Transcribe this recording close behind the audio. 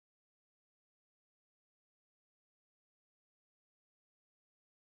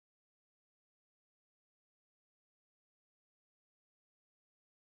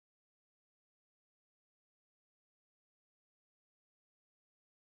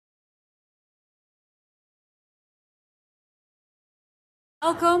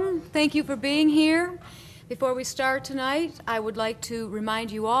Welcome. Thank you for being here. Before we start tonight, I would like to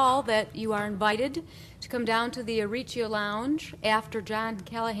remind you all that you are invited to come down to the Aricia Lounge after John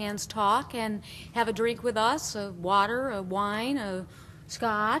Callahan's talk and have a drink with us, a water, a wine, a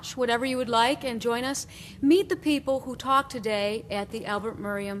scotch, whatever you would like, and join us. Meet the people who talked today at the Albert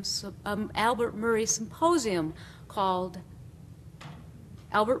Murray Symposium called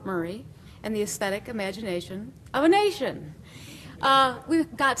Albert Murray and the Aesthetic Imagination of a Nation.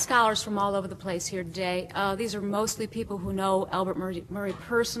 We've got scholars from all over the place here today. These are mostly people who know Albert Murray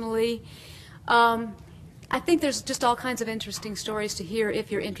personally. I think there's just all kinds of interesting stories to hear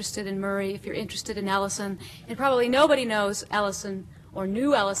if you're interested in Murray, if you're interested in Ellison, and probably nobody knows Ellison or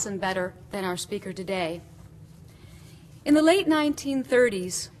knew Ellison better than our speaker today. In the late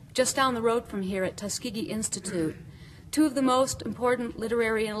 1930s, just down the road from here at Tuskegee Institute, two of the most important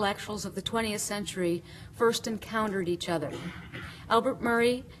literary intellectuals of the 20th century first encountered each other. Albert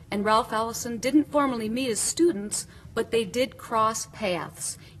Murray and Ralph Ellison didn't formally meet as students, but they did cross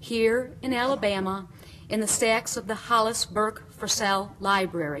paths here in Alabama in the stacks of the Hollis Burke Purcell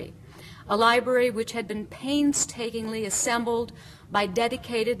Library, a library which had been painstakingly assembled by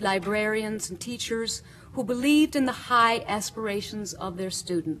dedicated librarians and teachers who believed in the high aspirations of their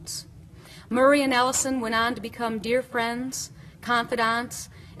students. Murray and Ellison went on to become dear friends, confidants,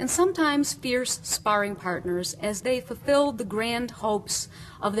 and sometimes fierce sparring partners as they fulfilled the grand hopes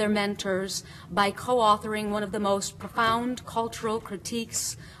of their mentors by co-authoring one of the most profound cultural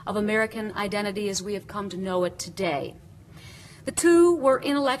critiques of American identity as we have come to know it today. The two were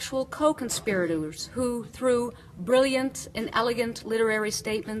intellectual co-conspirators who, through brilliant and elegant literary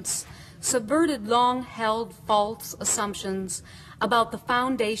statements, subverted long-held false assumptions about the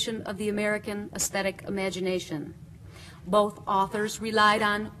foundation of the American aesthetic imagination. Both authors relied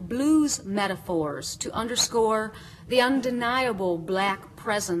on blues metaphors to underscore the undeniable black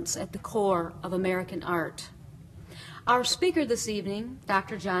presence at the core of American art. Our speaker this evening,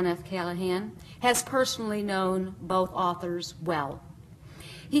 Dr. John F. Callahan, has personally known both authors well.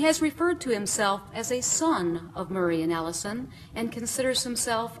 He has referred to himself as a son of Murray and Ellison and considers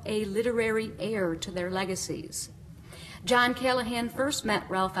himself a literary heir to their legacies. John Callahan first met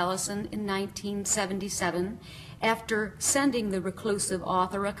Ralph Ellison in 1977 after sending the reclusive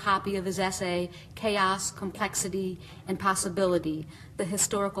author a copy of his essay, Chaos, Complexity, and Possibility, The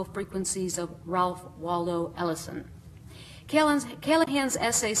Historical Frequencies of Ralph Waldo Ellison. Callahan's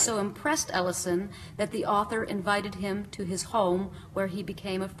essay so impressed Ellison that the author invited him to his home, where he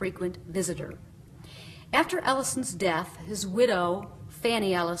became a frequent visitor. After Ellison's death, his widow,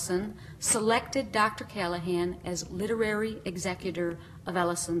 Fanny Ellison, selected Dr. Callahan as literary executor of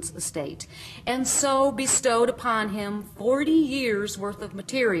Ellison's estate, and so bestowed upon him 40 years' worth of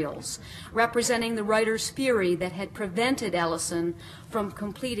materials, representing the writer's fury that had prevented Ellison from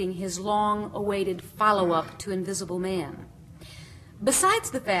completing his long-awaited follow-up to Invisible Man. Besides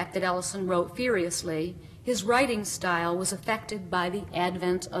the fact that Ellison wrote furiously, his writing style was affected by the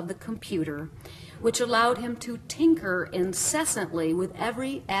advent of the computer, which allowed him to tinker incessantly with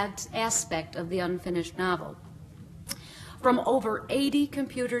every aspect of the unfinished novel. From over 80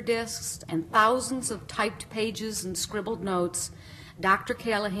 computer disks and thousands of typed pages and scribbled notes, Dr.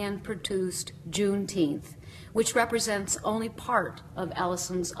 Callahan produced Juneteenth, which represents only part of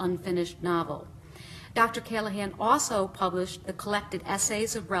Ellison's unfinished novel. Dr. Callahan also published the collected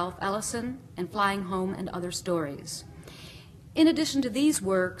essays of Ralph Ellison and Flying Home and Other Stories. In addition to these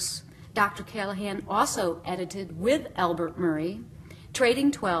works, Dr. Callahan also edited with Albert Murray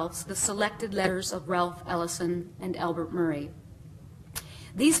Trading Twelves, the selected letters of Ralph Ellison and Albert Murray.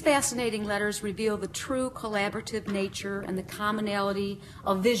 These fascinating letters reveal the true collaborative nature and the commonality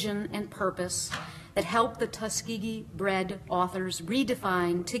of vision and purpose that helped the Tuskegee-bred authors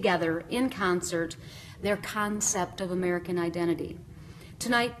redefine together in concert their concept of American identity.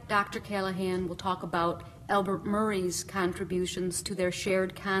 Tonight, Dr. Callahan will talk about Albert Murray's contributions to their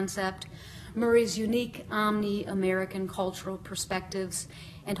shared concept, Murray's unique Omni-American cultural perspectives,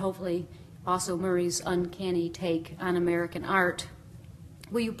 and hopefully also Murray's uncanny take on American art.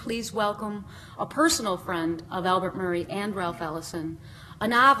 Will you please welcome a personal friend of Albert Murray and Ralph Ellison, a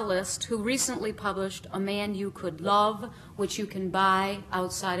novelist who recently published A Man You Could Love, which you can buy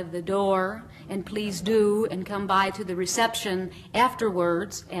outside of the door, and please do, and come by to the reception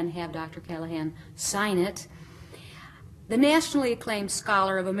afterwards and have Dr. Callahan sign it. The nationally acclaimed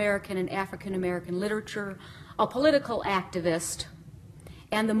scholar of American and African American literature, a political activist,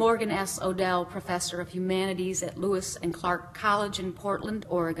 and the Morgan S. Odell Professor of Humanities at Lewis and Clark College in Portland,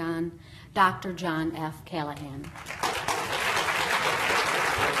 Oregon, Dr. John F. Callahan.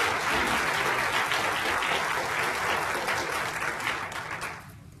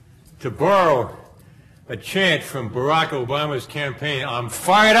 to borrow a chant from Barack Obama's campaign, I'm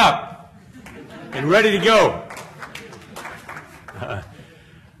fired up and ready to go.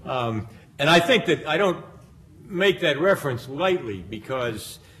 And I think that I don't make that reference lightly,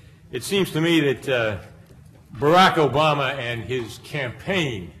 because it seems to me that Barack Obama and his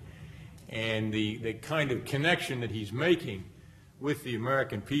campaign and the kind of connection that he's making with the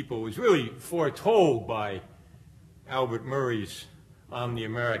American people was really foretold by Albert Murray's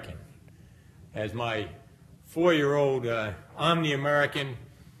Omni-American. As my 4-year-old Omni-American,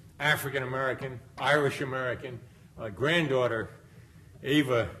 African-American, Irish-American granddaughter,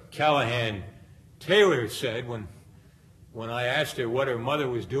 Ava Callahan Taylor, said when I asked her what her mother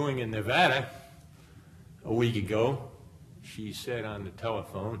was doing in Nevada a week ago, she said on the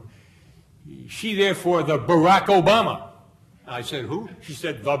telephone, "She there for the Barack Obama." I said, "Who?" She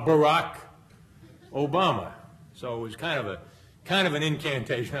said, "The Barack Obama." So it was kind of an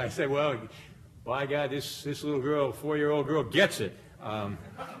incantation. I said, "Well, by God, this little girl, 4-year-old girl, gets it."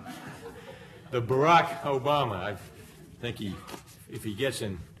 The Barack Obama. I think if he gets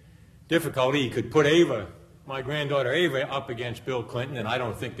in difficulty, he could put Ava, my granddaughter Ava, up against Bill Clinton, and I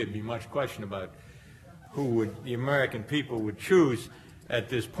don't think there'd be much question about who the American people would choose at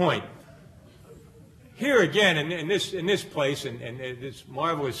this point. Here again, in this place, and this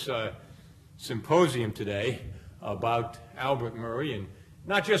marvelous symposium today about Albert Murray, and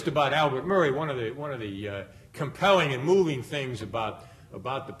not just about Albert Murray, one of the compelling and moving things about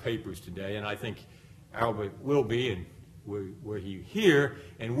the papers today, and I think Albert will be, and were he here,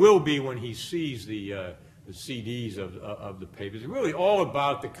 and will be when he sees the CDs of the papers, really all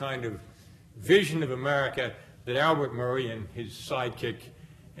about the kind of vision of America that Albert Murray and his sidekick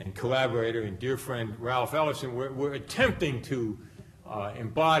and collaborator and dear friend Ralph Ellison were attempting to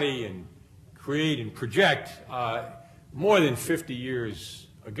embody and create and project more than 50 years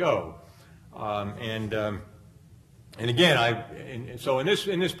ago. And again, so in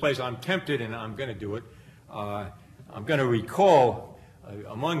this place, I'm tempted, and I'm going to do it. I'm going to recall,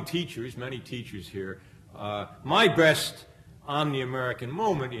 among teachers, many teachers here, my best Omni-American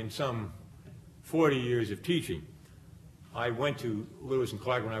moment in some 40 years of teaching. I went to Lewis and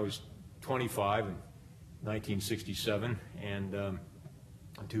Clark when I was 25 in 1967, and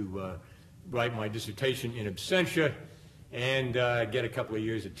to write my dissertation in absentia and get a couple of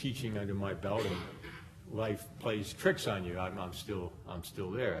years of teaching under my belt. And life plays tricks on you. I'm still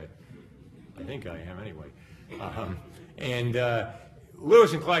there. I think I am anyway. And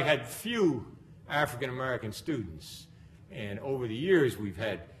Lewis and Clark had few African-American students, and over the years we've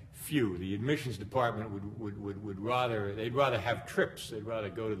had few. The admissions department would rather have trips. They'd rather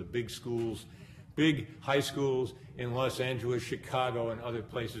go to the big schools, big high schools in Los Angeles, Chicago, and other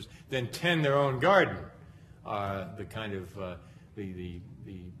places than tend their own garden. The kind of the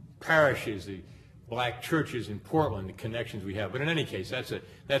parishes, the black churches in Portland, the connections we have. But in any case,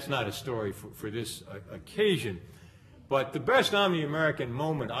 that's not a story for this occasion. But the best Omni-American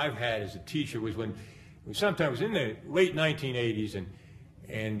moment I've had as a teacher was when we sometimes in the late 1980s,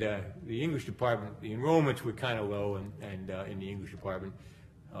 and the English department, the enrollments were kind of low, and in the English department,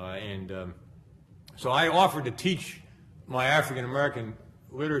 so I offered to teach my African-American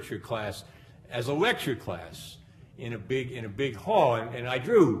literature class as a lecture class in a big hall, and I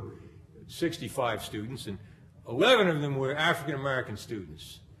drew 65 students, and 11 of them were African-American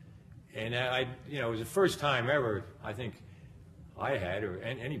students. And it was the first time ever, I think, I had, or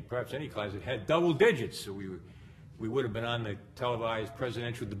perhaps any class that had double digits. So we would have been on the televised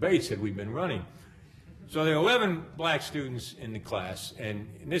presidential debates had we been running. So there were 11 black students in the class, and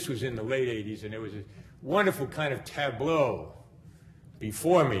this was in the late 80s, and there was a wonderful kind of tableau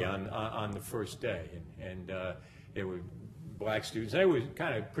before me on the first day, and there were black students. They were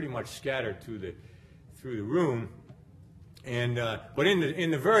kind of pretty much scattered through the room. And but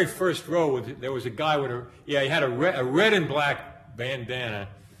in the very first row, there was a guy with he had a red and black bandana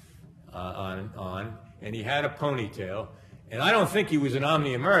on, and he had a ponytail. And I don't think he was an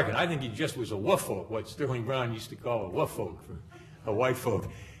Omni-American. I think he just was a wooffolk, what Sterling Brown used to call a wooffolk, a white folk.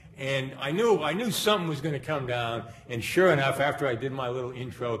 And I knew something was going to come down. And sure enough, after I did my little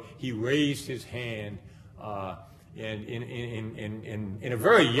intro, he raised his hand, and in a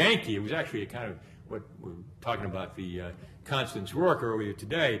very Yankee. It was actually a kind of what we're talking about, the Constance Rourke earlier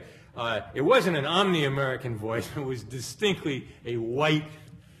today. It wasn't an Omni-American voice. It was distinctly a white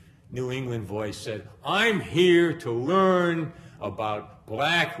New England voice. Said, "I'm here to learn about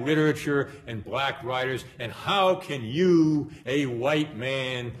black literature and black writers, and how can you, a white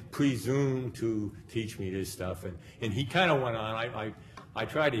man, presume to teach me this stuff?" And he kind of went on. I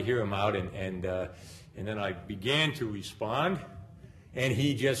tried to hear him out, and then I began to respond, and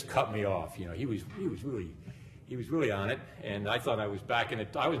he just cut me off. You know, he was really on it, and I thought I was back in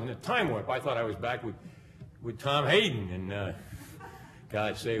it. I was in a time warp. I thought I was back with Tom Hayden, and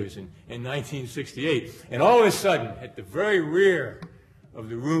God save us, in 1968. And all of a sudden, at the very rear of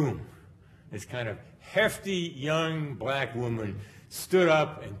the room, this kind of hefty young black woman stood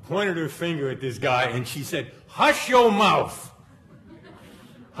up and pointed her finger at this guy, and she said, "Hush your mouth.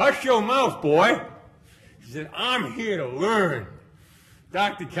 Hush your mouth, boy." She said, "I'm here to learn.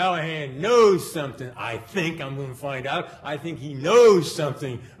 Dr. Callahan knows something. I think I'm going to find out. I think he knows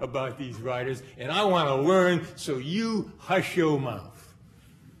something about these writers, and I want to learn, so you hush your mouth."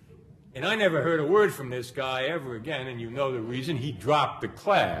 And I never heard a word from this guy ever again, and you know the reason. He dropped the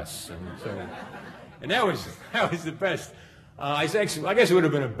class. And that was the best. I guess it would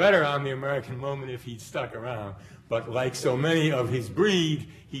have been a better Omni-American moment if he'd stuck around. But like so many of his breed,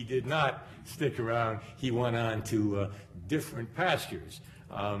 he did not stick around. He went on to different pastures.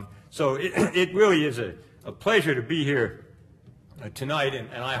 So it really is a pleasure to be here tonight.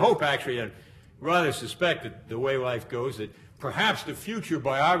 And I hope, actually, I rather suspect that the way life goes, that perhaps the future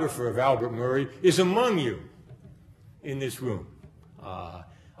biographer of Albert Murray is among you in this room.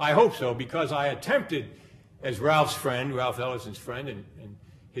 I hope so, because I attempted, as Ralph Ellison's friend and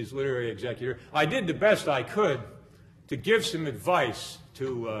his literary executor, I did the best I could to give some advice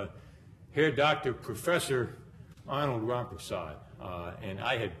to Herr Dr. Professor Arnold Rampersad. And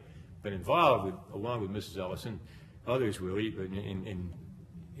I had been involved, along with Mrs. Ellison, others really, in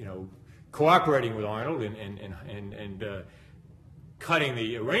cooperating with Arnold and cutting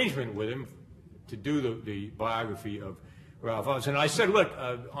the arrangement with him to do the biography of Ralph Ellison. And I said, "Look,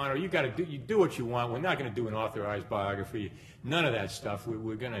 Arnold, you do what you want. We're not going to do an authorized biography. None of that stuff.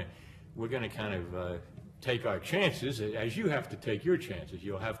 We're going to kind of take our chances, as you have to take your chances.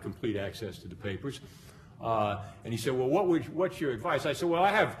 You'll have complete access to the papers." And he said, "Well, what's your advice?" I said, "Well, I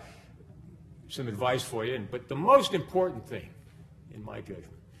have some advice for you, but the most important thing, in my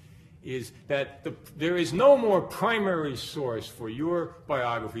judgment, is that there is no more primary source for your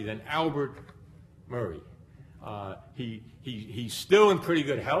biography than Albert Murray. He's still in pretty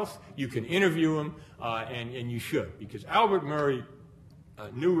good health. You can interview him, and you should, because Albert Murray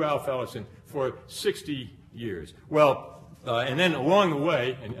knew Ralph Ellison for 60 years. Well, and then along the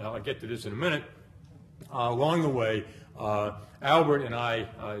way, and I'll get to this in a minute, along the way, Albert and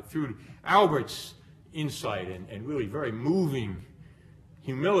I, through Albert's insight and really very moving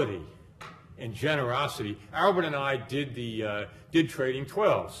humility and generosity, Albert and I did Trading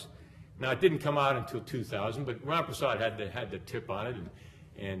 12s. Now, it didn't come out until 2000, but Rampersad had the tip on it,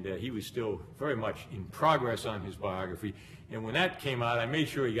 and he was still very much in progress on his biography. And when that came out, I made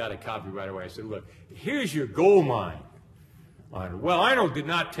sure he got a copy right away. I said, "Look, here's your gold mine, Arnold." Well, Arnold did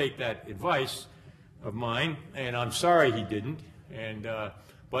not take that advice of mine, and I'm sorry he didn't.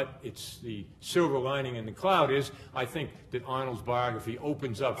 But it's the silver lining in the cloud is I think that Arnold's biography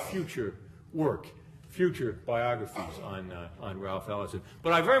opens up future work, future biographies on Ralph Ellison.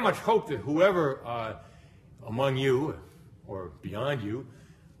 But I very much hope that whoever among you or beyond you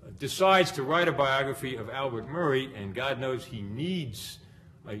decides to write a biography of Albert Murray, and God knows he needs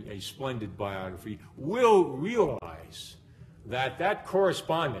a splendid biography, will realize that that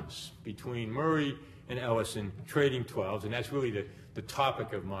correspondence between Murray and Ellison, Trading 12s, and that's really the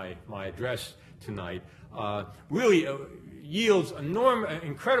topic of my address tonight, really yields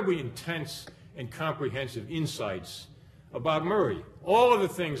incredibly intense and comprehensive insights about Murray. All of the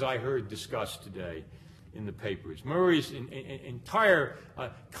things I heard discussed today in the papers, Murray's entire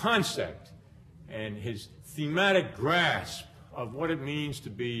concept and his thematic grasp of what it means to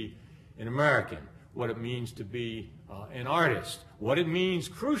be an American, what it means to be an artist, what it means,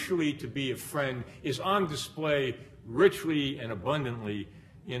 crucially, to be a friend, is on display richly and abundantly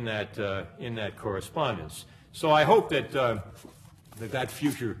in that correspondence. So I hope that that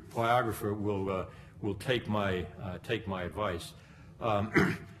future biographer will take my advice.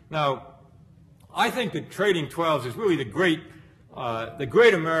 Now, I think that Trading 12s is really the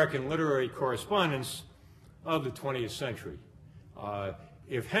great American literary correspondence of the 20th century.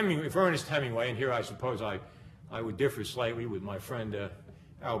 If Ernest Hemingway, and here I suppose I would differ slightly with my friend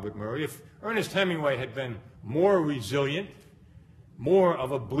Albert Murray, if Ernest Hemingway had been more resilient, more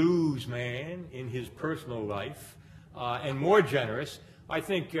of a blues man in his personal life, and more generous, I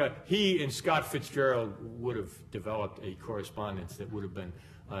think he and Scott Fitzgerald would have developed a correspondence that would have been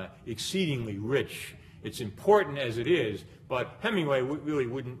exceedingly rich. It's important as it is, but Hemingway really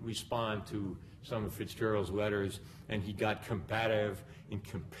wouldn't respond to some of Fitzgerald's letters, and he got combative and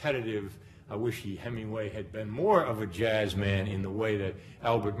competitive I wish Hemingway had been more of a jazz man in the way that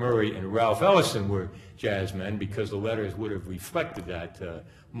Albert Murray and Ralph Ellison were jazz men, because the letters would have reflected that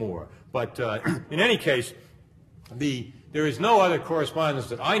more. But in any case, there is no other correspondence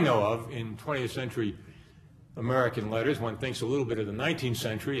that I know of in 20th century American letters. One thinks a little bit of the 19th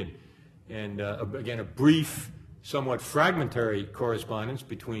century, and again, a brief, somewhat fragmentary correspondence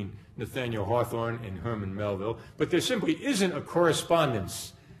between Nathaniel Hawthorne and Herman Melville. But there simply isn't a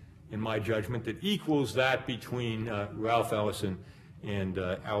correspondence, in my judgment, that equals that between Ralph Ellison and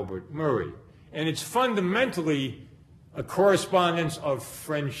Albert Murray. And it's fundamentally a correspondence of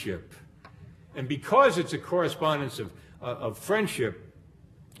friendship. And because it's a correspondence of friendship,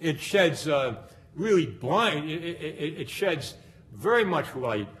 it sheds it sheds very much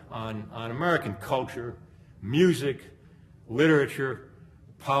light on American culture, music, literature,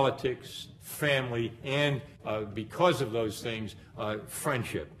 politics, family, and because of those things,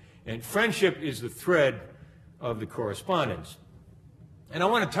 friendship. And friendship is the thread of the correspondence. And I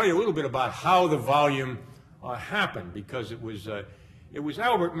want to tell you a little bit about how the volume happened, because it was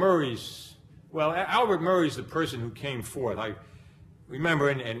Albert Murray's. Well, Albert Murray's the person who came forth. I remember,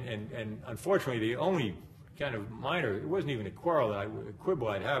 and unfortunately, the only kind of minor, it wasn't even a quibble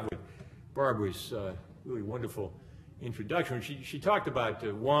I'd have with Barbara's really wonderful introduction. She talked about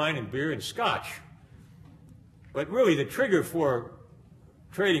wine and beer and scotch. But really, the trigger for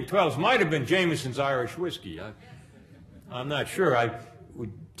trading 12s might have been Jameson's Irish whiskey. I'm not sure. I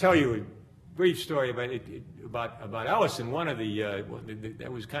would tell you a brief story about Ellison. One of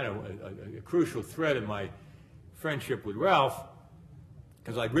that was kind of a crucial thread in my friendship with Ralph,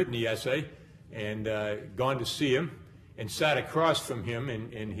 because I'd written the essay and gone to see him and sat across from him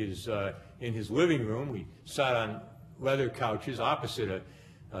in his living room. We sat on leather couches opposite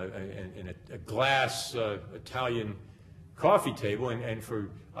a glass Italian coffee table, and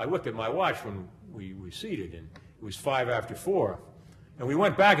I looked at my watch when we were seated, and it was 5 after 4. And we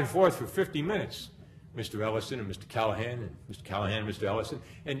went back and forth for 50 minutes, Mr. Ellison and Mr. Callahan, and Mr. Callahan and Mr. Ellison.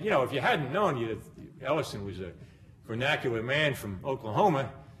 And, if you hadn't known, Ellison was a vernacular man from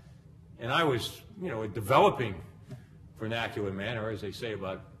Oklahoma, and I was, a developing vernacular man, or as they say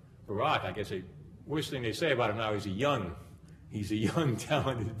about Barack, I guess the worst thing they say about him now is he's a young,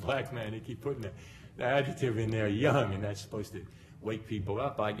 talented black man. They keep putting the adjective in there, young, and that's supposed to wake people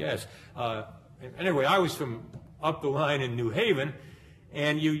up, I guess. Anyway, I was from up the line in New Haven,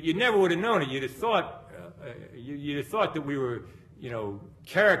 and you never would have known it. You'd have thought that we were,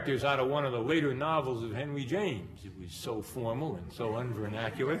 characters out of one of the later novels of Henry James. It was so formal and so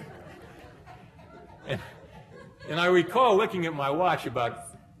unvernacular. And I recall looking at my watch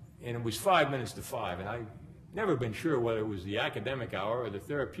and it was 5 minutes to 5, and I've never been sure whether it was the academic hour or the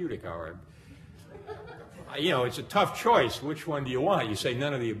therapeutic hour. It's a tough choice. Which one do you want? You say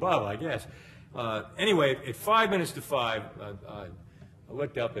none of the above, I guess. Anyway, at 5 minutes to 5, I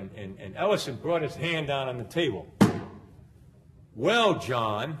looked up, and Ellison brought his hand down on the table. "Well,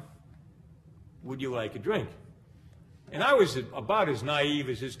 John, would you like a drink?" And I was about as naive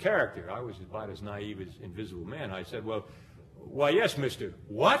as his character. I was about as naive as Invisible Man. I said, why, yes, mister.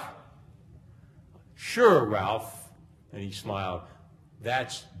 What? "Sure, Ralph." And he smiled.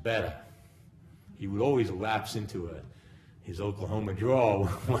 "That's better." He would always lapse into his Oklahoma drawl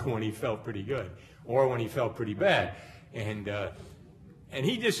when he felt pretty good, or when he felt pretty bad. And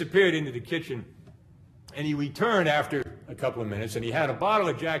he disappeared into the kitchen, and he returned after a couple of minutes, and he had a bottle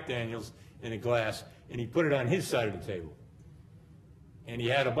of Jack Daniels in a glass, and he put it on his side of the table. And he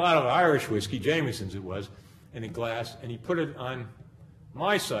had a bottle of Irish whiskey, Jameson's it was, in a glass, and he put it on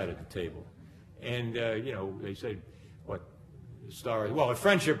my side of the table. And, they said, what the star is, well, a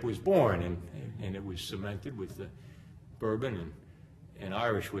friendship was born, and it was cemented with the bourbon and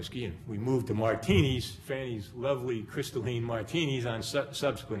Irish whiskey, and we moved to martinis, Fanny's lovely crystalline martinis on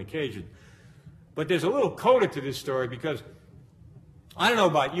subsequent occasions. But there's a little coda to this story, because I don't know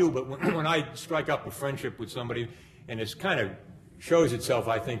about you, but when I strike up a friendship with somebody, and this kind of shows itself,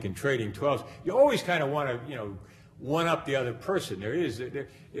 I think, in trading 12s, you always kind of want to, one-up the other person.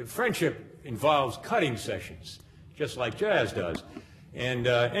 Friendship involves cutting sessions, just like jazz does. And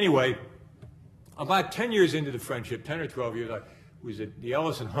anyway, about 10 years into the friendship, 10 or 12 years, I was at the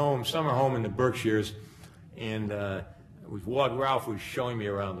Ellison home, summer home in the Berkshires, and Ralph was showing me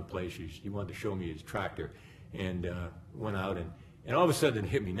around the place. He wanted to show me his tractor, and went out, and all of a sudden it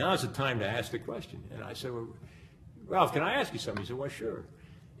hit me. Now's the time to ask the question. And I said, "Well, Ralph, can I ask you something?" He said, "Well, sure."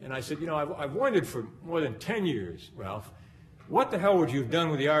 And I said, I've wondered for more than 10 years, Ralph, what the hell would you have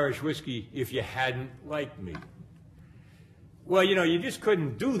done with the Irish whiskey if you hadn't liked me? Well, you just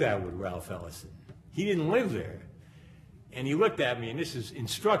couldn't do that with Ralph Ellison. He didn't live there. And he looked at me, and this is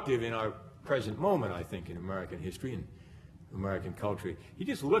instructive in our present moment, I think, in American history and American culture. He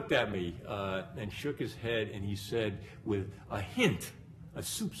just looked at me and shook his head, and he said, with a hint, a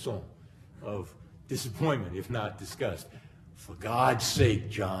soupçon of disappointment, if not disgust, "For God's sake,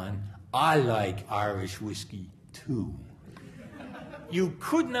 John, I like Irish whiskey too." You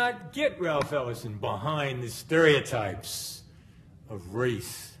could not get Ralph Ellison behind the stereotypes of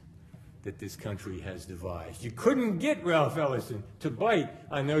race that this country has devised. You couldn't get Ralph Ellison to bite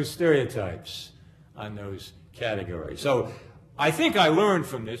on those stereotypes, on those categories. So I think I learned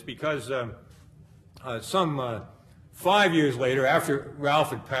from this because some 5 years later, after Ralph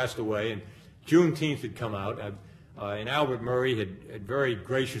had passed away and Juneteenth had come out, and Albert Murray had very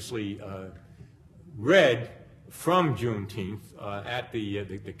graciously read from Juneteenth at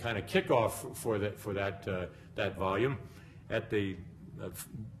the kind of kickoff for that volume at the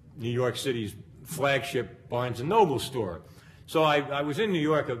New York City's flagship Barnes & Noble store. So I was in New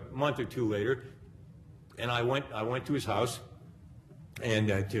York a month or two later, and I went to his house and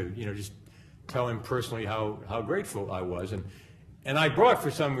to just tell him personally how grateful I was, and I brought,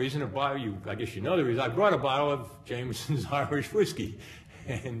 for some reason, a bottle. I guess you know the reason. I brought a bottle of Jameson's Irish whiskey,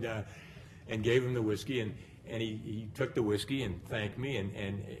 and gave him the whiskey, and he took the whiskey and thanked me,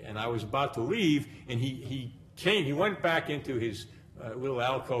 and I was about to leave, and he went back into his little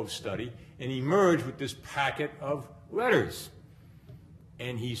alcove study and emerged with this packet of letters.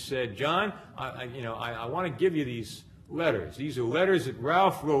 And he said, "John, I want to give you these letters. These are letters that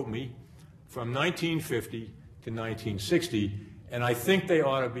Ralph wrote me from 1950 to 1960, and I think they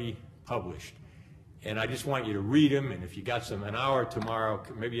ought to be published. And I just want you to read them, and if you got an hour tomorrow,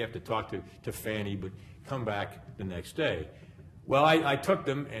 maybe you have to talk to Fanny, but come back the next day." Well, I took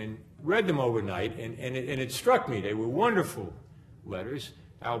them and read them overnight, and it struck me. They were wonderful letters.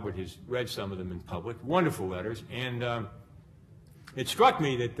 Albert has read some of them in public. Wonderful letters. And it struck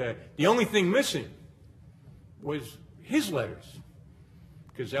me that the only thing missing was his letters,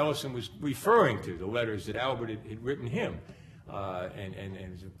 because Ellison was referring to the letters that Albert had written him, and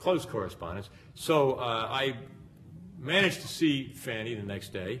it was a close correspondence. So I managed to see Fanny the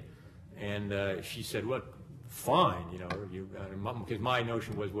next day, and she said, "Look, fine, because my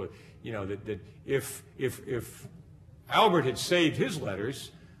notion was, well, that if Albert had saved his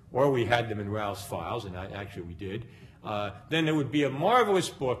letters, or we had them in Ralph's files, and actually we did, then it would be a marvelous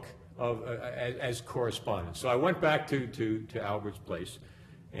book as correspondence." So I went back to Albert's place,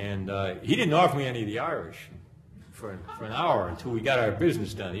 and he didn't offer me any of the Irish for an hour until we got our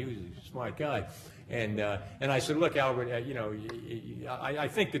business done. He was a smart guy. And I said, "Look, Albert, I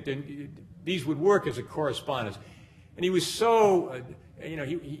think that these would work as a correspondence." And he was so,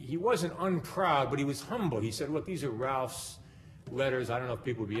 he wasn't unproud, but he was humble. He said, "Look, these are Ralph's letters. I don't know if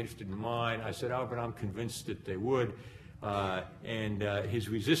people would be interested in mine." I said, "Albert, I'm convinced that they would." And his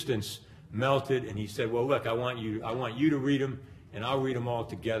resistance melted, and he said, "Well, look, I want you to read them, and I'll read them all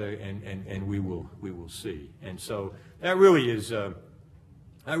together, and we will see." And so that really is the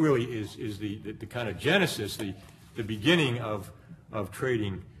kind of genesis, the beginning of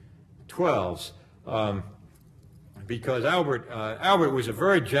trading 12s, because Albert was a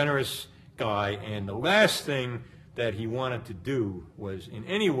very generous guy, and the last thing that he wanted to do was in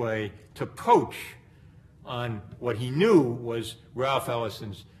any way to poach on what he knew was Ralph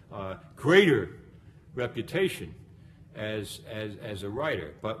Ellison's greater reputation as a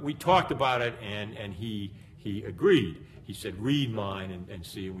writer. But we talked about it, and he agreed. He said, "Read mine and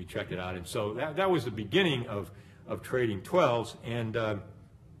see," and we checked it out. And so that was the beginning of trading 12s. And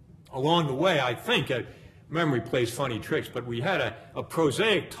along the way, I think, memory plays funny tricks, but we had a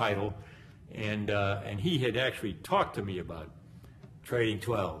prosaic title, and he had actually talked to me about trading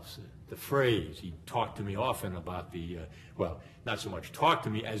 12s. The phrase, he talked to me often about well, not so much talked to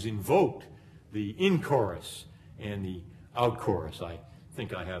me as invoked the in-chorus and the out-chorus. I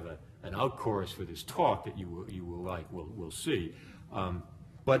think I have an out-chorus for this talk that you will like. We'll see.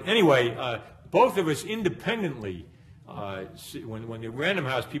 But anyway, both of us independently, when the Random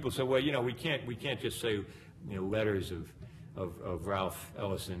House people said, "Well, we can't just say letters of Ralph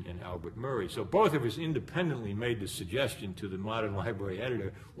Ellison and Albert Murray." So both of us independently made the suggestion to the Modern Library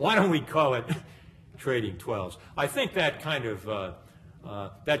editor, "Why don't we call it Trading 12s?" I think that kind of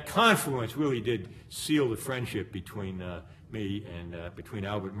that confluence really did seal the friendship between me and between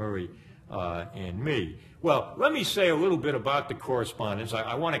Albert Murray and me. Well, let me say a little bit about the correspondence.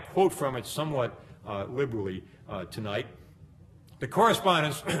 I want to quote from it somewhat liberally tonight. The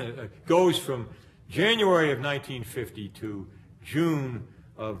correspondence goes from January of 1950 to June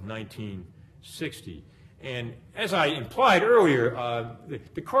of 1960. And as I implied earlier,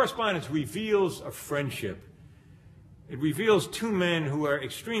 the correspondence reveals a friendship It reveals two men who are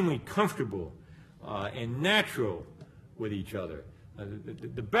extremely comfortable and natural with each other.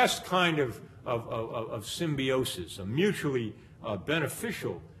 The best kind of symbiosis, a mutually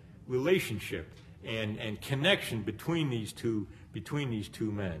beneficial relationship and connection between these two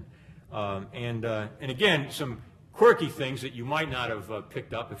men. And again, some quirky things that you might not have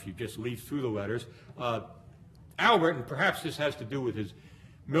picked up if you just leafed through the letters. Albert, and perhaps this has to do with his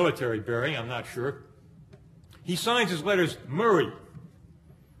military bearing, I'm not sure, he signs his letters Murray.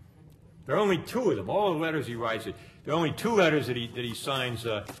 There are only two of them. All the letters he writes, there are only two letters that he signs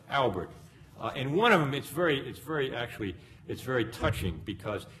Albert. And one of them, it's very touching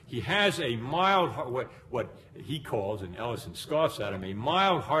because he has a mild, what he calls, and Ellison scoffs at him, a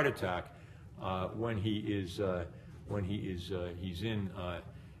mild heart attack when he's in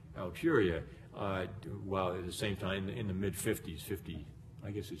Algeria, while at the same time in the mid-50s, I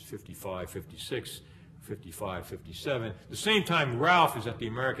guess it's 55, 56, 55, 57. The same time Ralph is at the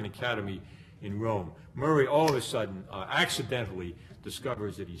American Academy in Rome. Murray all of a sudden accidentally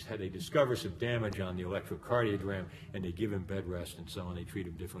discovers that they discover some damage on the electrocardiogram, and they give him bed rest and so on. They treat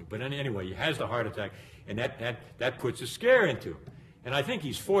him differently. But anyway, he has the heart attack, and that puts a scare into him. And I think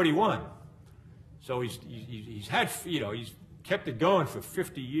he's 41. So he's had, he's kept it going for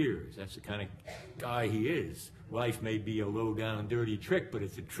 50 years. That's the kind of guy he is. Life may be a low-down, dirty trick, but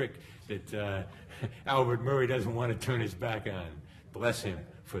it's a trick that Albert Murray doesn't want to turn his back on. Bless him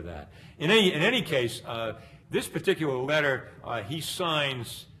for that. In any case, this particular letter, he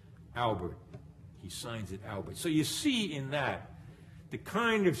signs Albert. He signs it Albert. So you see in that the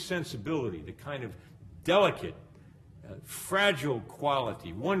kind of sensibility, the kind of delicate, fragile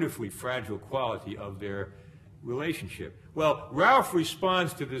quality, wonderfully fragile quality of their relationship. Well, Ralph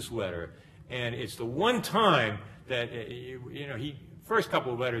responds to this letter, and it's the one time that, first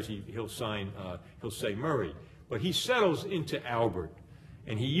couple of letters he'll say Murray, but he settles into Albert,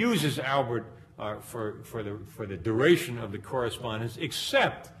 and he uses Albert for the duration of the correspondence,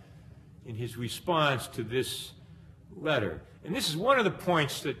 except in his response to this letter. And this is one of the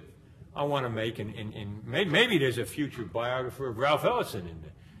points that I want to make, and maybe there's a future biographer of Ralph Ellison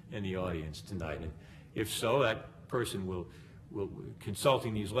in the audience tonight. And if so, that person will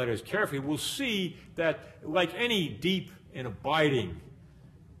consulting these letters carefully, will see that, like any deep and abiding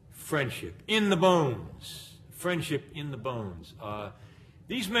friendship in the bones,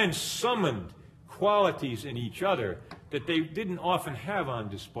 these men summoned qualities in each other that they didn't often have on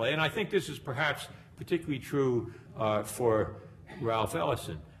display. And I think this is perhaps particularly true for Ralph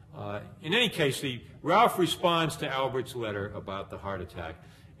Ellison. In any case, Ralph responds to Albert's letter about the heart attack,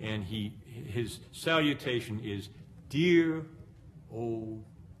 and his salutation is, "Dear old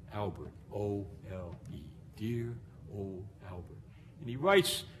Albert," O-L-E, "Dear old Albert." And he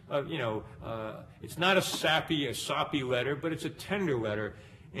writes, it's not a soppy letter, but it's a tender letter.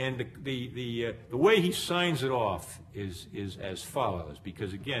 And the way he signs it off is as follows,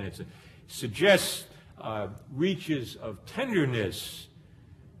 because again, it suggests reaches of tenderness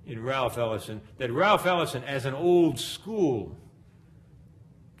in Ralph Ellison, that Ralph Ellison, as an old school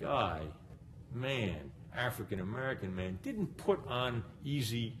guy, man, African-American man, didn't put on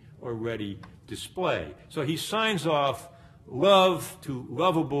easy or ready display. So he signs off love to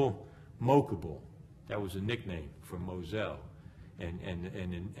lovable Mokable. That was a nickname for Moselle. And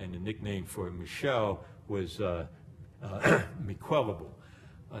the nickname for Michelle was Miquellable.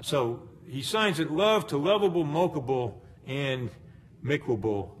 So he signs it love to lovable Mokable and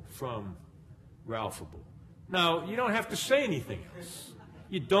Miquellable from Ralphable. Now, you don't have to say anything else.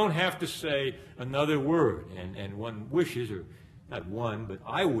 You don't have to say another word. And one wishes, or not one, but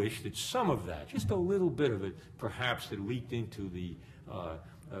I wish that some of that, just a little bit of it, perhaps that leaked into the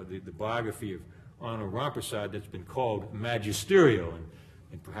biography of Arnold Rampersad that's been called magisterial,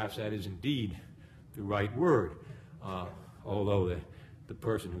 and perhaps that is indeed the right word, although the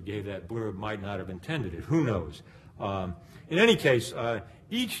person who gave that blurb might not have intended it. Who knows? In any case,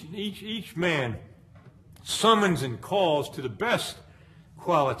 each man summons and calls to the best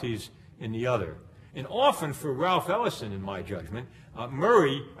qualities in the other. And often for Ralph Ellison, in my judgment, Al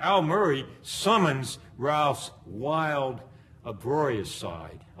Murray summons Ralph's wild, uproarious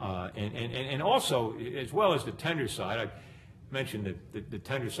side, and also, as well as the tender side. I mentioned the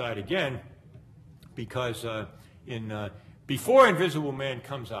tender side again because before Invisible Man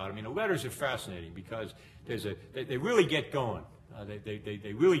comes out, I mean, the letters are fascinating because they really get going.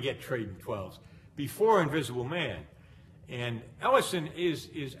 They really get trading 12s before Invisible Man. And Ellison is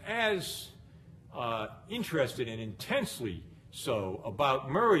as interested and intensely so about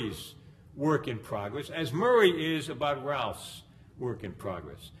Murray's work in progress as Murray is about Ralph's work in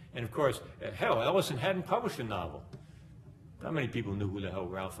progress. And of course, hell, Ellison hadn't published a novel Not many people knew who the hell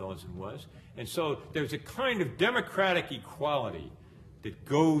Ralph Ellison was. And so there's a kind of democratic equality that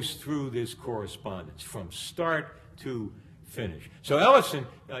goes through this correspondence from start to finish. So Ellison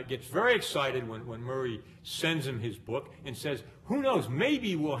gets very excited when Murray sends him his book and says, who knows,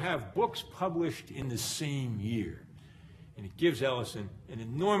 maybe we'll have books published in the same year. And it gives Ellison an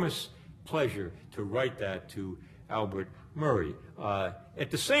enormous pleasure to write that to Albert Murray.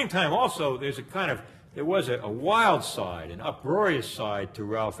 At the same time, also, there was a wild side, an uproarious side to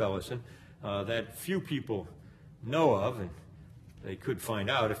Ralph Ellison that few people know of, and they could find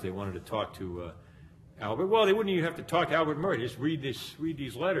out if they wanted to talk to Albert. Well, they wouldn't even have to talk to Albert Murray. Just read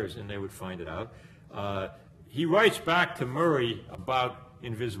these letters, and they would find it out. He writes back to Murray about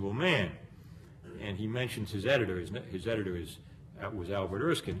Invisible Man, and he mentions his editor. His editor was Albert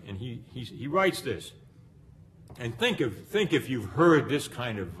Erskine, and he writes this. And think if you've heard this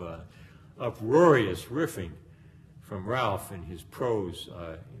kind of uproarious riffing from Ralph in his prose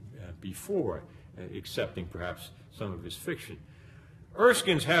before, accepting perhaps some of his fiction.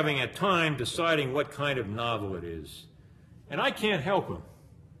 Erskine's having a time deciding what kind of novel it is, and I can't help him.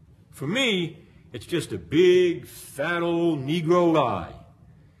 For me, it's just a big, fat old Negro lie,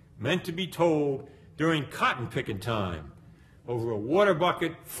 meant to be told during cotton picking time, over a water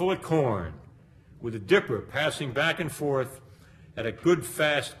bucket full of corn, with a dipper passing back and forth at a good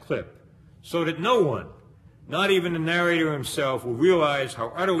fast clip, so that no one, not even the narrator himself, will realize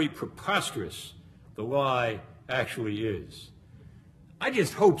how utterly preposterous the lie actually is. I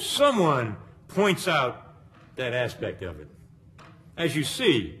just hope someone points out that aspect of it. As you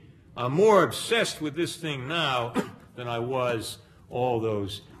see, I'm more obsessed with this thing now than I was all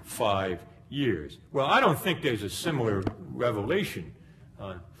those 5 years. Well, I don't think there's a similar revelation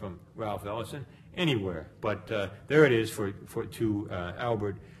from Ralph Ellison anywhere, but there it is to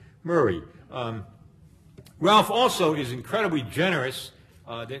Albert Murray. Ralph also is incredibly generous.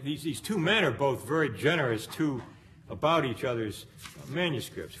 These two men are both very generous about each other's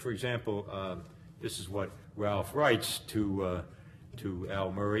manuscripts. For example, this is what Ralph writes to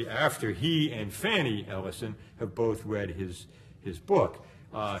Al Murray after he and Fanny Ellison have both read his book.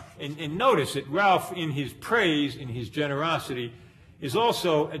 And notice that Ralph, in his praise, in his generosity, is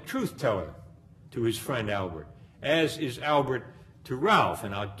also a truth teller to his friend Albert, as is Albert to Ralph,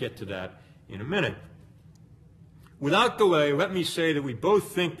 and I'll get to that in a minute. Without delay, let me say that we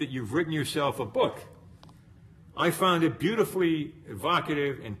both think that you've written yourself a book. I found it beautifully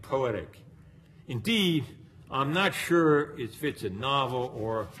evocative and poetic. Indeed, I'm not sure if it's a novel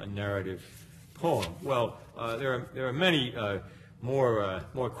or a narrative poem. Well, there are many more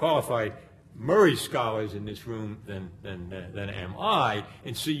qualified Murray scholars in this room than am I,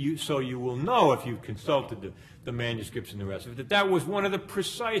 and so you will know, if you've consulted the manuscripts and the rest of it, that was one of the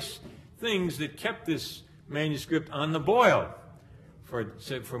precise things that kept this manuscript on the boil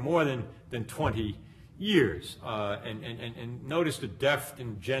for more than 20 years. And notice the deft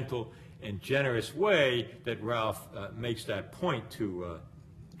and gentle and generous way that Ralph makes that point to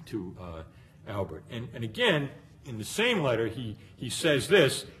Albert. And again, in the same letter, he says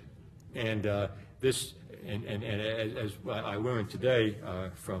this, and as I learned today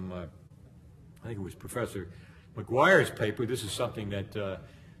from I think it was Professor McGuire's paper, this is something that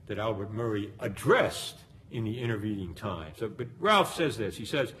Albert Murray addressed in the intervening time. But Ralph says this. He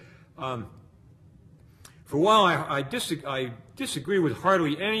says, for while I disagree with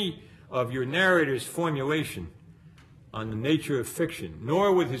hardly any of your narrator's formulation on the nature of fiction,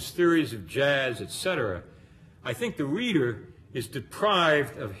 nor with his theories of jazz, etc., I think the reader is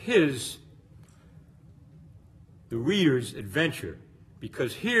deprived of the reader's adventure,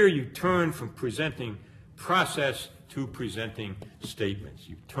 because here you turn from presenting process to presenting statements.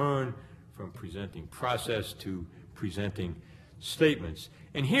 You turn from presenting process to presenting statements.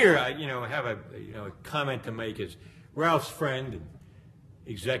 And here I have a comment to make as Ralph's friend and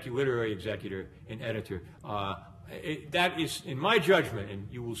literary executor and editor. That is, in my judgment, and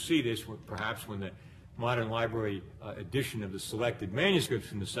you will see this perhaps when the Modern Library edition of the selected manuscripts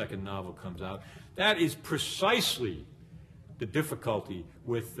from the second novel comes out, that is precisely the difficulty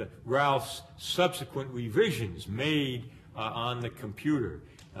with Ralph's subsequent revisions made on the computer,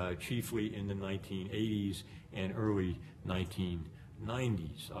 chiefly in the 1980s and early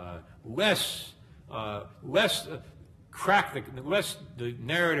 1990s. Less the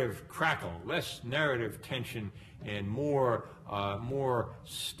narrative crackle, less narrative tension, and more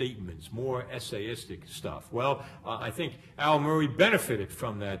statements, more essayistic stuff. Well, I think Al Murray benefited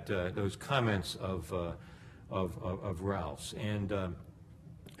from those comments of Ralph's, and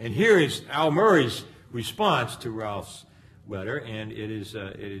here is Al Murray's response to Ralph's letter, and it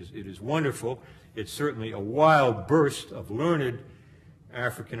is wonderful. it's certainly a wild burst of learned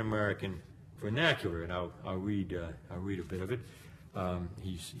African-American vernacular, and I'll read a bit of it.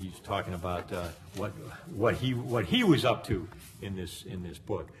 He's talking about what he was up to in this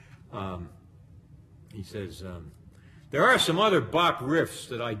book. He says, there are some other bop riffs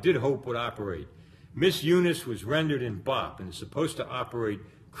that I did hope would operate. Miss Eunice was rendered in bop and is supposed to operate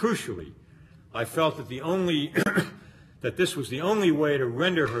crucially. I felt that that this was the only way to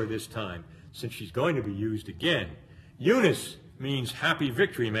render her this time, since she's going to be used again. Eunice means happy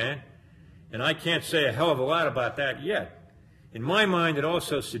victory, man, and I can't say a hell of a lot about that yet. In my mind, it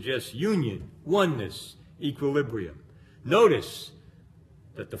also suggests union, oneness, equilibrium. Notice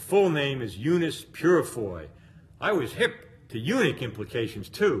that the full name is Eunice Purifoy. I was hip to eunuch implications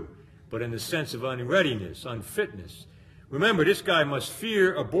too, but in the sense of unreadiness, unfitness. Remember, this guy must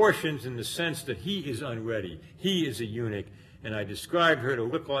fear abortions in the sense that he is unready. He is a eunuch, and I described her to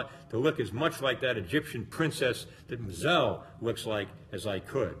look as much like that Egyptian princess that Mazel looks like as I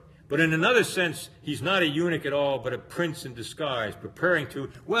could. But in another sense, he's not a eunuch at all, but a prince in disguise, preparing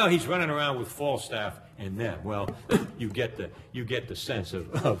to, well, he's running around with Falstaff and them. Well, you get the sense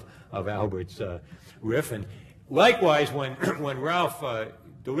of Albert's riff. And likewise, when Ralph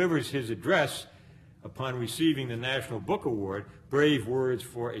delivers his address upon receiving the National Book Award, Brave Words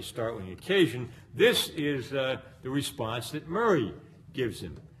for a Startling Occasion, this is the response that Murray gives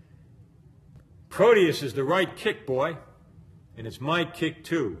him. Proteus is the right kick, boy, and it's my kick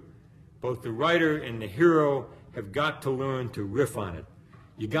too. Both the writer and the hero have got to learn to riff on it.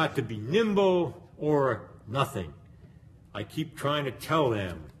 You got to be nimble or nothing. I keep trying to tell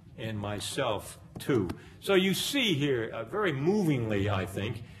them, and myself too. So you see here, very movingly, I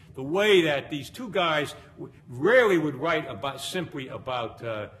think, the way that these two guys rarely would write simply about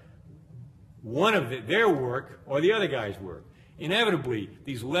one of their work or the other guy's work. Inevitably,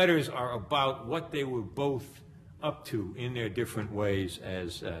 these letters are about what they were both up to in their different ways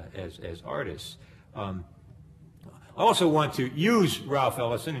as artists. I also want to use Ralph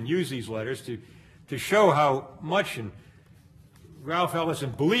Ellison and use these letters to show how much Ralph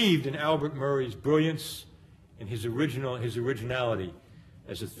Ellison believed in Albert Murray's brilliance and his originality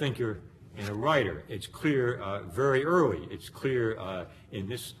as a thinker and a writer. It's clear very early. It's clear in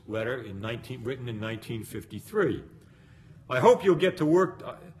this letter written in 1953. I hope you'll get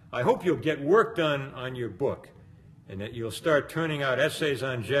work done on your book, and that you'll start turning out essays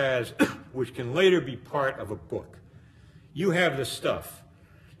on jazz which can later be part of a book. You have the stuff,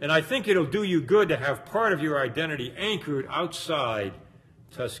 and I think it'll do you good to have part of your identity anchored outside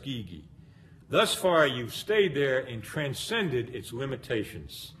Tuskegee. Thus far, you've stayed there and transcended its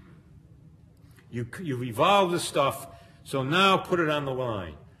limitations. You've evolved the stuff, so now put it on the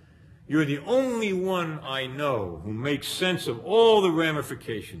line. You're the only one I know who makes sense of all the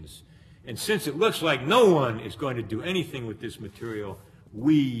ramifications. And since it looks like no one is going to do anything with this material,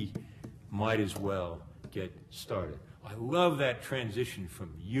 we might as well get started. I love that transition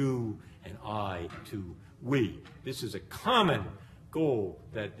from you and I to we. This is a common goal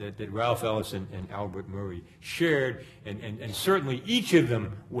that Ralph Ellison and Albert Murray shared, and certainly each of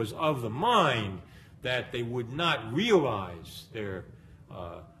them was of the mind that they would not realize their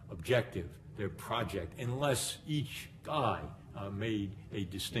objective, their project, unless each guy made a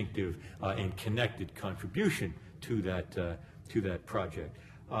distinctive and connected contribution to that project.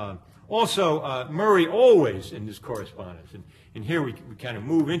 Also, Murray always in this correspondence, and here we kind of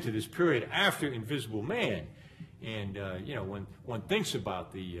move into this period after Invisible Man, and you know, when one thinks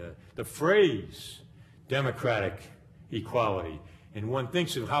about the phrase democratic equality, and one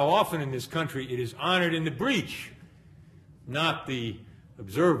thinks of how often in this country it is honored in the breach, not the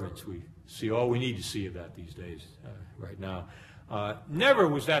observance. We see all we need to see of that these days right now. Never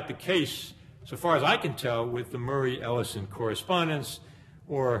was that the case, so far as I can tell, with the Murray-Ellison correspondence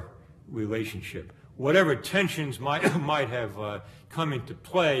or relationship. Whatever tensions might have come into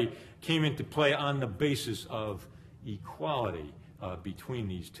play, came into play on the basis of equality between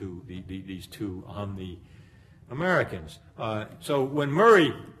these two Omni-Americans. So when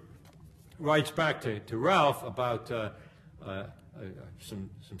Murray writes back to Ralph about some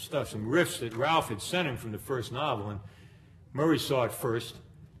riffs that Ralph had sent him from the first novel, and Murray saw it first,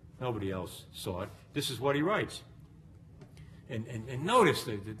 nobody else saw it. This is what he writes. And notice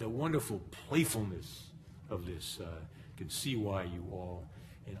the wonderful playfulness of this. You can see why you all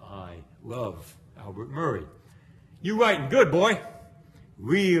and I love Albert Murray. You writing good, boy.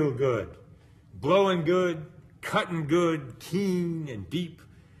 Real good. Blowing good, cutting good, keen and deep.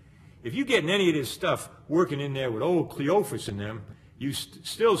 If you getting any of this stuff working in there with old Cleophas in them, you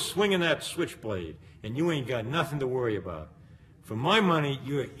still swinging that switchblade, and you ain't got nothing to worry about. For my money,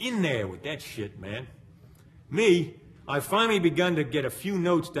 you're in there with that shit, man. Me, I've finally begun to get a few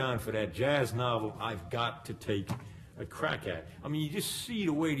notes down for that jazz novel I've got to take a crack at. I mean, you just see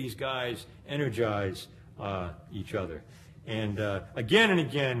the way these guys energize each other. And again and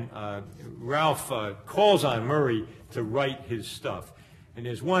again, Ralph calls on Murray to write his stuff. And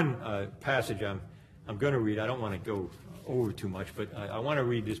there's one passage I'm going to read. I don't want to go over too much, but I want to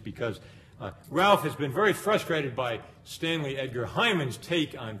read this because Ralph has been very frustrated by Stanley Edgar Hyman's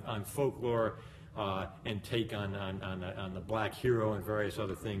take on folklore and take on the black hero and various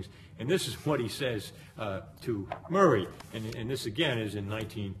other things. And this is what he says to Murray. And this, again, is in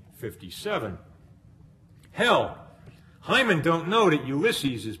 1957. Hell, Hyman don't know that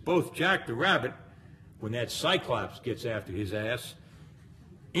Ulysses is both Jack the Rabbit, when that Cyclops gets after his ass,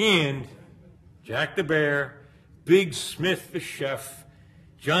 and Jack the Bear, Big Smith the chef,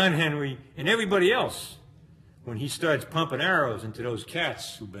 John Henry, and everybody else when he starts pumping arrows into those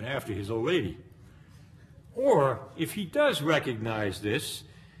cats who've been after his old lady. Or, if he does recognize this,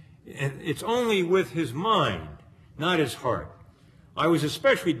 it's only with his mind, not his heart. I was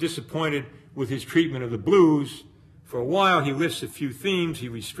especially disappointed with his treatment of the blues. For a while he lists a few themes, he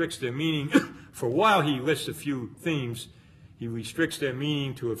restricts their meaning. For a while he lists a few themes, he restricts their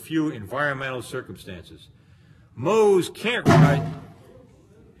meaning to a few environmental circumstances. Moe's can't write.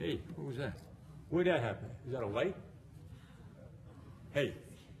 Hey, what was that? Where'd that happen? Is that a light? Hey,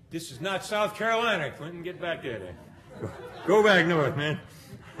 this is not South Carolina, Clinton. Get back there. Go back north, man.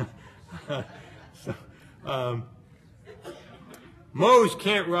 Mose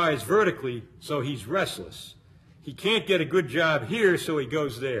can't rise vertically, so he's restless. He can't get a good job here, so he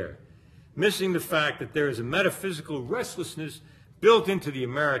goes there, missing the fact that there is a metaphysical restlessness built into the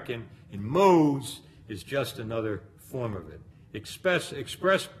American, and Mose is just another form of it,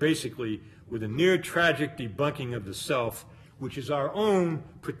 expressed basically with a near-tragic debunking of the self, which is our own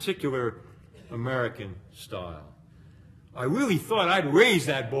particular American style. I really thought I'd raise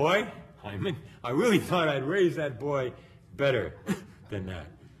that boy, Hyman. I really thought I'd raise that boy better than that.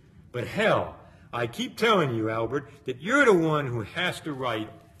 But hell, I keep telling you, Albert, that you're the one who has to write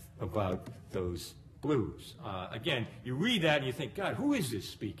about those blues. Again, you read that and you think, God, who is this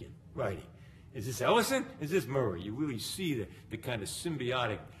speaking, writing? Is this Ellison? Is this Murray? You really see the kind of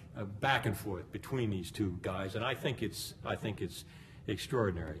symbiotic back and forth between these two guys, and I think it's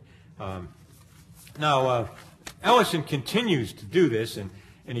extraordinary. Now, Ellison continues to do this, and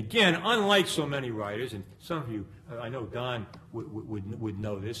again, unlike so many writers, and some of you, I know Don would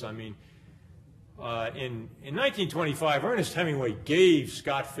know this. I mean, in 1925, Ernest Hemingway gave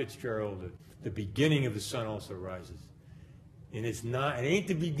Scott Fitzgerald the beginning of The Sun Also Rises, and it ain't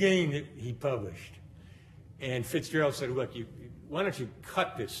the beginning that he published. And Fitzgerald said, "Look, why don't you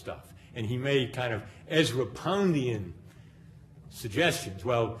cut this stuff?" And he made kind of Ezra Poundian suggestions.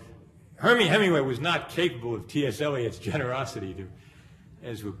 Well, Hemingway was not capable of T.S. Eliot's generosity to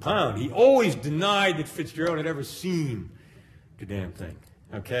Ezra Pound. He always denied that Fitzgerald had ever seen the damn thing.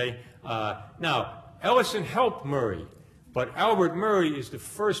 Okay? Now, Ellison helped Murray, but Albert Murray is the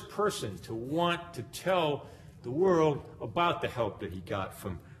first person to want to tell the world about the help that he got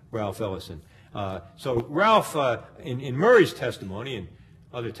from Ralph Ellison. So Ralph, in Murray's testimony and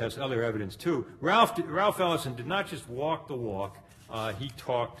other evidence too, Ralph Ellison did not just walk the walk; he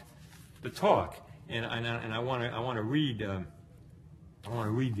talked the talk. And I want to read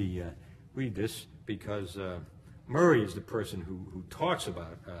read this because Murray is the person who talks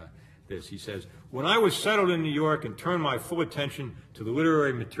about this. He says, "When I was settled in New York and turned my full attention to the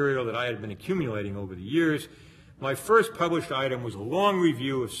literary material that I had been accumulating over the years, my first published item was a long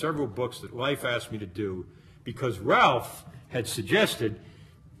review of several books that life asked me to do because Ralph had suggested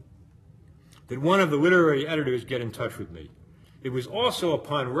that one of the literary editors get in touch with me. It was also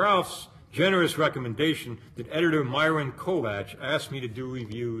upon Ralph's generous recommendation that editor Myron Kolach asked me to do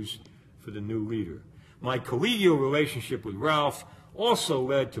reviews for the new leader. My collegial relationship with Ralph also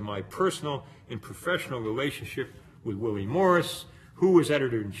led to my personal and professional relationship with Willie Morris, who was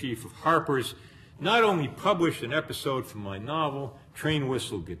editor-in-chief of Harper's, not only published an episode from my novel, Train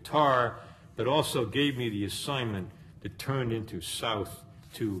Whistle Guitar, but also gave me the assignment that turned into South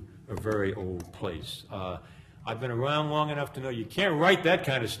to a Very Old Place." I've been around long enough to know you can't write that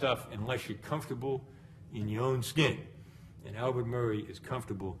kind of stuff unless you're comfortable in your own skin. And Albert Murray is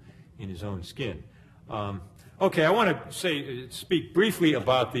comfortable in his own skin. Okay, I want to speak briefly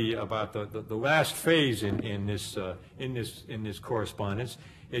about the last phase in this correspondence.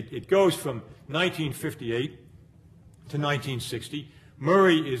 It goes from 1958 to 1960.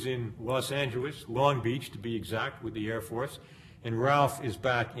 Murray is in Los Angeles, Long Beach to be exact, with the Air Force, and Ralph is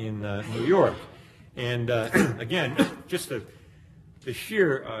back in New York. And again, just to the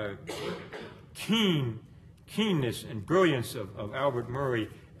sheer keenness and brilliance of Albert Murray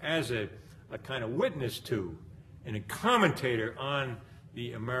as a kind of witness to and a commentator on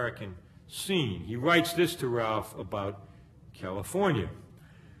the American scene. He writes this to Ralph about California.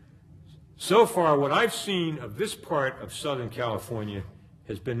 So far, what I've seen of this part of Southern California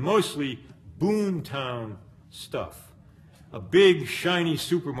has been mostly boomtown stuff. A big, shiny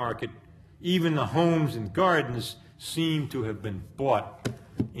supermarket, even the homes and gardens seem to have been bought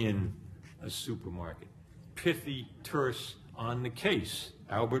in a supermarket. Pithy, terse, on the case.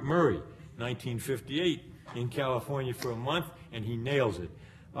 Albert Murray, 1958, in California for a month, and he nails it.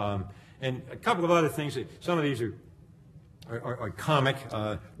 And a couple of other things. Some of these are comic.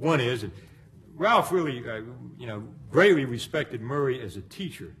 One is that Ralph really, greatly respected Murray as a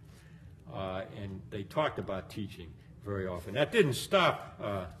teacher, and they talked about teaching very often. That didn't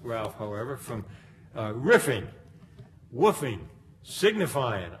stop Ralph, however, from riffing, woofing,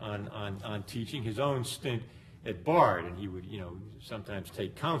 signifying on teaching his own stint at Bard, and he would, sometimes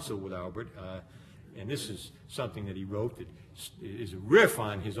take counsel with Albert. And this is something that he wrote that is a riff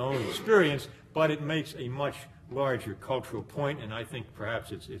on his own experience, but it makes a much larger cultural point, and I think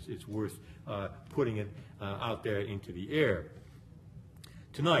perhaps it's worth putting it out there into the air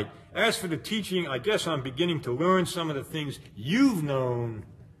tonight. As for the teaching, I guess I'm beginning to learn some of the things you've known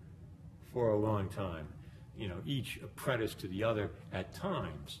for a long time, each apprentice to the other at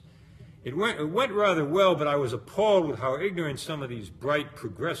times. It went rather well, but I was appalled with how ignorant some of these bright,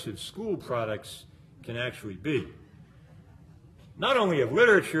 progressive school products can actually be. Not only of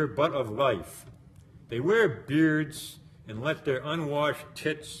literature, but of life. They wear beards and let their unwashed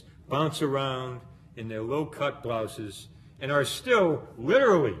tits bounce around in their low-cut blouses and are still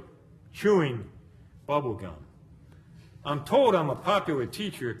literally chewing bubble gum. I'm told I'm a popular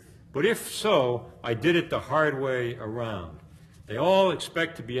teacher, but if so, I did it the hard way around. They all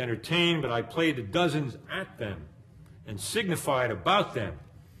expect to be entertained, but I played the dozens at them and signified about them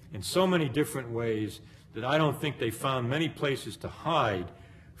in so many different ways that I don't think they found many places to hide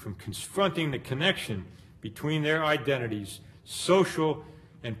from confronting the connection between their identities, social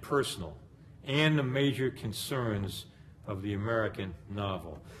and personal, and the major concerns of the American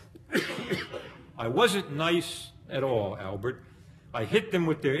novel. I wasn't nice at all, Albert. I hit them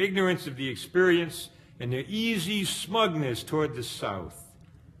with their ignorance of the experience and their easy smugness toward the South,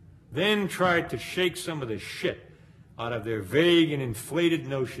 then tried to shake some of the shit out of their vague and inflated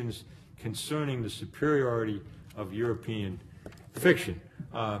notions concerning the superiority of European fiction.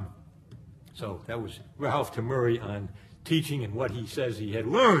 So that was Ralph to Murray on teaching and what he says he had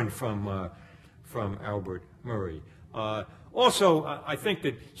learned from Albert Murray. Also, I think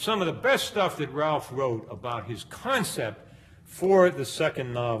that some of the best stuff that Ralph wrote about his concept for the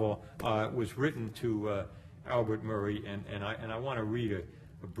second novel was written to Albert Murray, and I want to read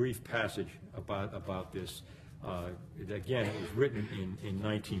a brief passage about this. Again, it was written in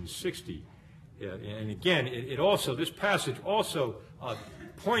 1960, and again, this passage also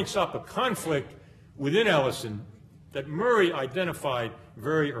points up a conflict within Ellison that Murray identified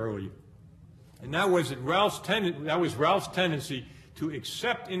very early, and that was Ralph's tendency to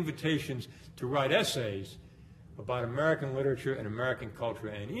accept invitations to write essays about American literature and American culture,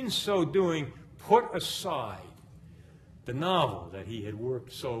 and in so doing, put aside the novel that he had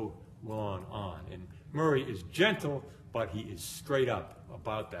worked so long on. And Murray is gentle, but he is straight up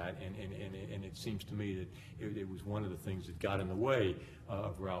about that, and it seems to me that it was one of the things that got in the way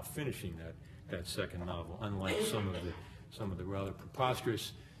of Ralph finishing that second novel, unlike some of the rather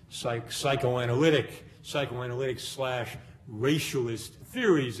preposterous psychoanalytic / racialist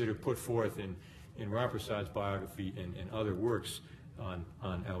theories that are put forth in Rampersaud's biography and other works on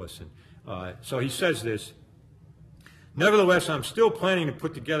Ellison. So he says this: nevertheless, I'm still planning to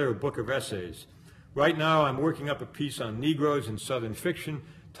put together a book of essays. Right now, I'm working up a piece on Negroes in Southern fiction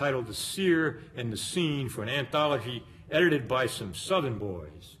titled The Seer and the Scene for an anthology edited by some Southern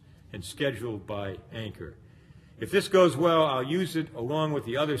boys and scheduled by Anchor. If this goes well, I'll use it along with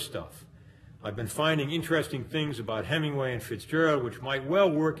the other stuff. I've been finding interesting things about Hemingway and Fitzgerald which might well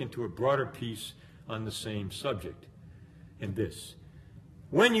work into a broader piece on the same subject. And this: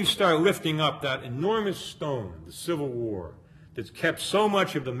 when you start lifting up that enormous stone, the Civil War, that's kept so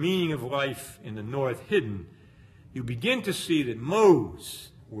much of the meaning of life in the North hidden, you begin to see that Mose,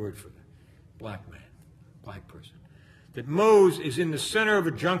 word for the black man, black person, that Mose is in the center of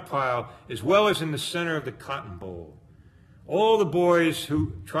a junk pile as well as in the center of the cotton bowl. All the boys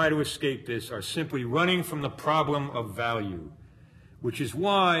who try to escape this are simply running from the problem of value, which is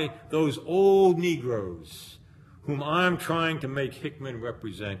why those old Negroes, whom I'm trying to make Hickman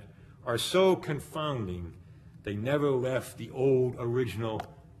represent, are so confounding They never left the old original,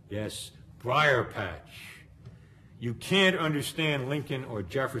 yes, briar patch. You can't understand Lincoln or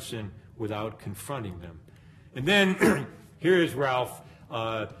Jefferson without confronting them. And then here is Ralph,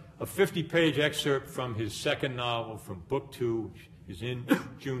 a 50-page excerpt from his second novel, from Book 2, which is in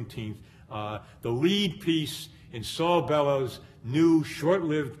Juneteenth, the lead piece in Saul Bellows' new,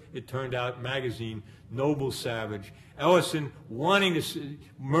 short-lived, it turned out, magazine, Noble Savage. Ellison wanting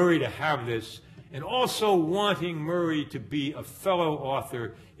Murray to have this, and also wanting Murray to be a fellow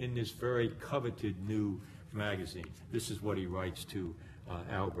author in this very coveted new magazine. This is what he writes to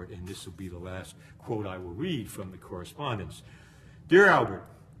Albert, and this will be the last quote I will read from the correspondence. Dear Albert,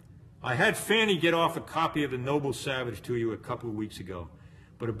 I had Fanny get off a copy of the Noble Savage to you a couple of weeks ago,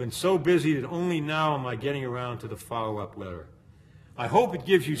 but have been so busy that only now am I getting around to the follow-up letter. I hope it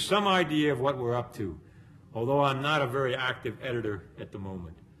gives you some idea of what we're up to, although I'm not a very active editor at the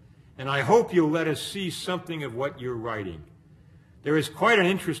moment. And I hope you'll let us see something of what you're writing. There is quite an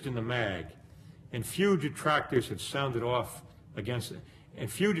interest in the mag, and few detractors have sounded off against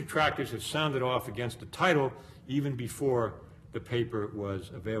the title even before the paper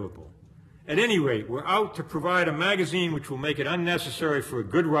was available. At any rate, we're out to provide a magazine which will make it unnecessary for a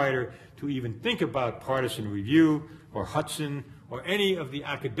good writer to even think about Partisan Review or Hudson or any of the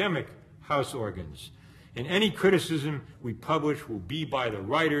academic house organs. And any criticism we publish will be by the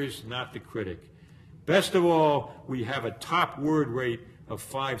writers, not the critic. Best of all, we have a top word rate of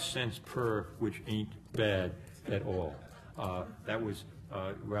 5 cents per, which ain't bad at all. That was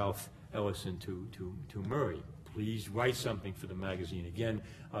Ralph Ellison to Murray. Please write something for the magazine. Again,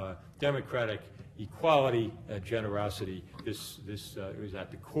 democratic equality, generosity. This was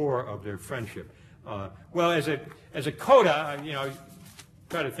at the core of their friendship. Well, as a coda,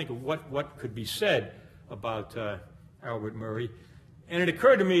 try to think of what could be said about Albert Murray, and it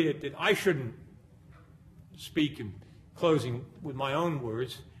occurred to me that I shouldn't speak in closing with my own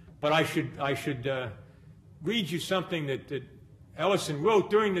words, but I should read you something that Ellison wrote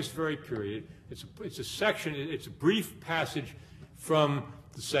during this very period. It's a section, it's a brief passage from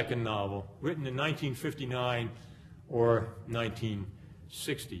the second novel, written in 1959 or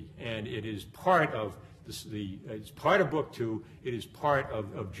 1960, and it is part of it's part of Book 2. It is part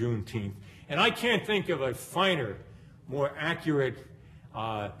of Juneteenth, and I can't think of a finer, more accurate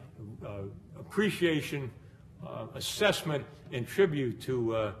appreciation, assessment, and tribute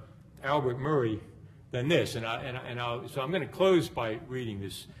to Albert Murray than this. So I'm going to close by reading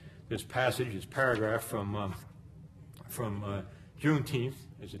this passage, this paragraph from Juneteenth,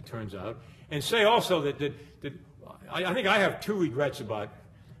 as it turns out, and say also that I think I have two regrets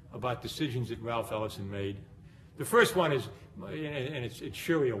about decisions that Ralph Ellison made. The first one is, and it's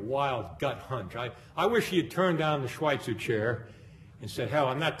surely a wild gut hunch, I wish he had turned down the Schweitzer chair and said, hell,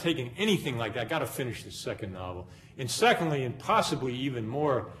 I'm not taking anything like that. I've got to finish the second novel. And secondly, and possibly even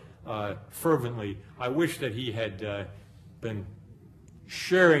more fervently, I wish that he had been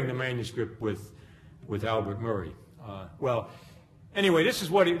sharing the manuscript with Albert Murray. Well, anyway, this is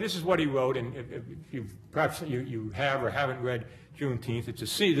what he wrote, and if perhaps you have or haven't read Juneteenth, it's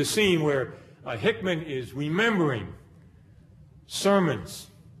the scene where Hickman is remembering sermons,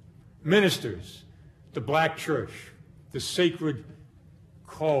 ministers, the black church, the sacred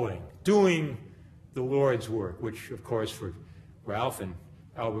calling, doing the Lord's work, which, of course, for Ralph and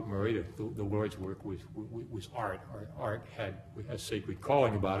Albert Murray, the Lord's work was art. Art had a sacred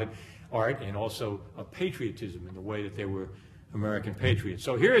calling about it, art, and also a patriotism in the way that they were American patriots.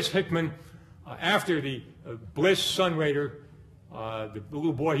 So here is Hickman after the Bliss Sun Raider, the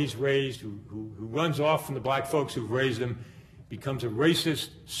little boy he's raised, who runs off from the black folks who've raised him, becomes a racist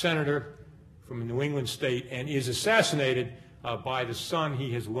senator from a New England state, and is assassinated by the son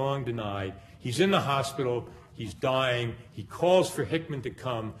he has long denied. He's in the hospital. He's dying. He calls for Hickman to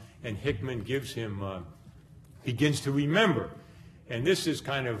come, and Hickman gives him, begins to remember. And this is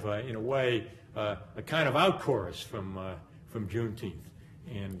kind of, in a way, a kind of out chorus from Juneteenth.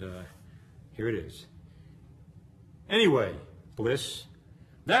 And here it is. Anyway, Bliss,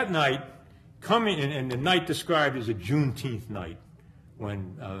 that night, and the night described as a Juneteenth night,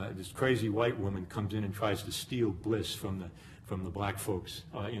 when this crazy white woman comes in and tries to steal Bliss from the black folks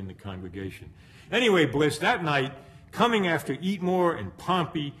in the congregation. Anyway, Bliss, that night, coming after Eatmore and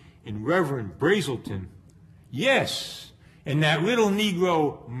Pompey and Reverend Brazelton, yes, and that little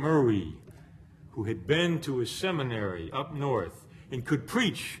Negro Murray, who had been to a seminary up north and could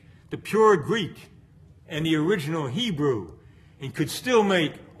preach the pure Greek and the original Hebrew and could still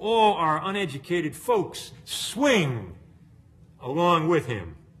make all our uneducated folks swing along with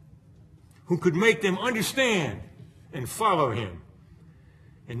him, who could make them understand and follow him,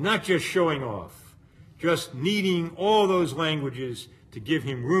 and not just showing off, just needing all those languages to give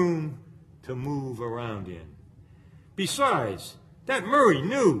him room to move around in. Besides, that Murray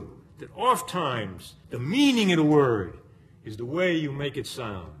knew that oftentimes the meaning of the word is the way you make it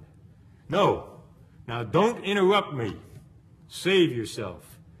sound. No, now don't interrupt me. Save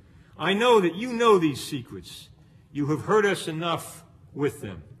yourself. I know that you know these secrets. You have heard us enough with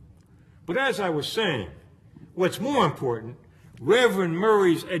them. But as I was saying, what's more important, Reverend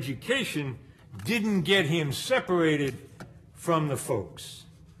Murray's education didn't get him separated from the folks.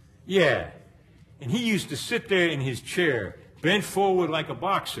 Yeah, and he used to sit there in his chair, bent forward like a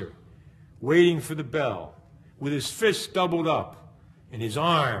boxer, waiting for the bell, with his fists doubled up and his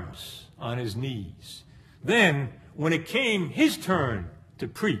arms on his knees. Then, when it came his turn to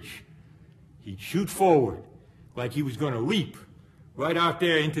preach, he'd shoot forward like he was going to leap right out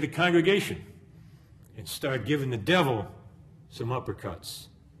there into the congregation and start giving the devil some uppercuts.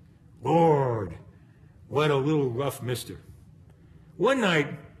 Lord, what a little rough mister. One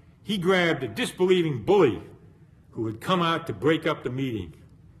night, he grabbed a disbelieving bully who had come out to break up the meeting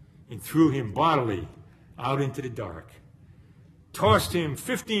and threw him bodily out into the dark, tossed him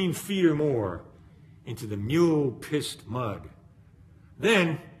 15 feet or more into the mule-pissed mud.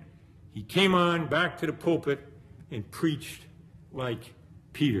 Then he came on back to the pulpit and preached like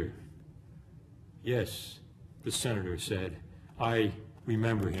Peter. Yes, the senator said, I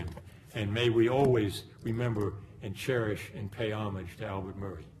remember him, and may we always remember and cherish and pay homage to Albert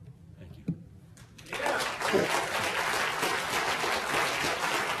Murray. Thank you. Yeah.